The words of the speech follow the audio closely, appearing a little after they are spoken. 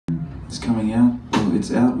It's coming out. Well,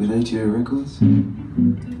 it's out with ATO Records.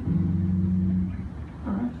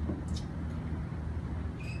 Alright.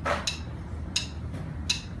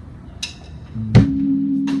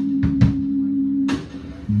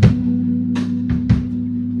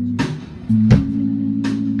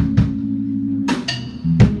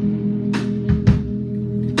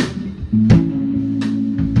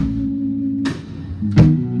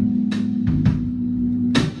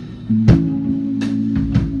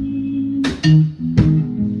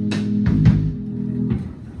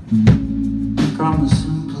 Come as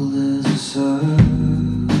simple as a surf,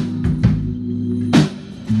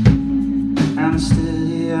 and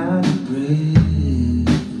steady as a breath.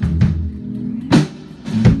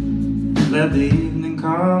 Let the evening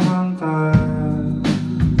come on by,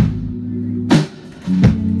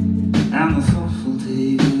 and the thoughtful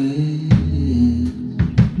take away.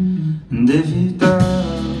 And if you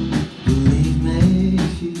don't believe me,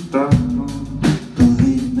 if you don't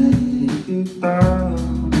believe me, if you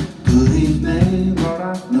don't believe me, but I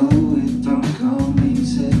know it don't come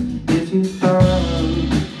easy. If you don't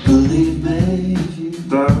believe me, if you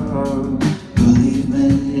don't believe me,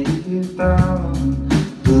 if you don't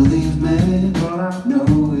believe me, but I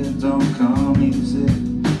know it don't come easy.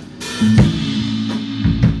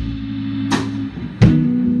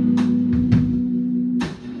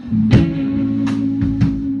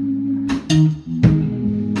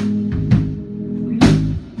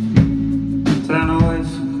 Turn away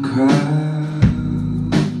from the crowd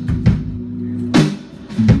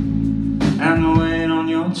and the weight on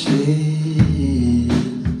your chest.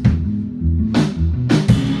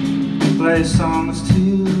 Play a song that's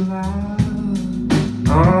too loud,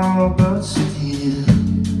 oh, but still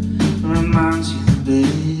reminds you the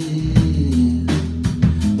best,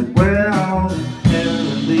 that we're all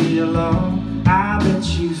inherently alone. I bet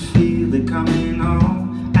you feel it coming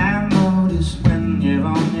on, and notice when you're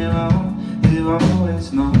on your own, you've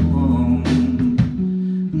always known.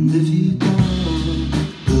 And if you don't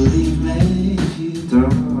believe me, if you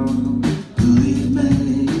don't believe me,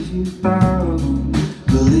 if you don't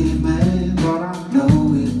believe me, but I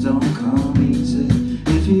know it don't come easy.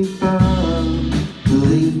 If you don't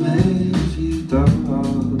believe me, if you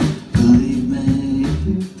don't believe me, if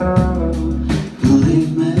you don't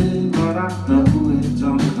believe me, but I know it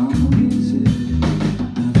don't come easy.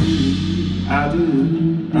 I do.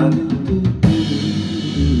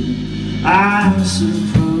 I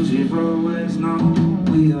suppose you've always known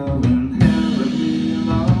we are inherently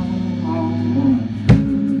alone,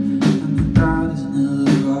 and the God is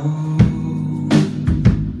never wrong,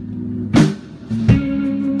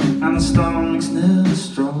 and the stomach's never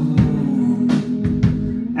strong,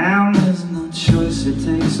 and there's no choice, it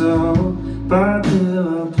takes all. But there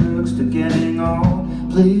are perks to getting on.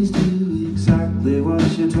 Please do exactly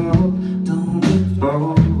what you're told. Don't get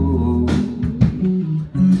bold.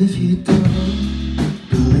 And if you don't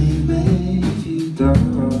believe me, if you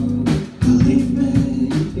don't believe me,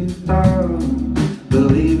 if you don't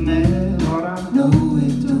believe me, but I know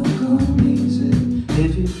it don't come easy.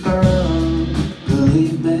 If you don't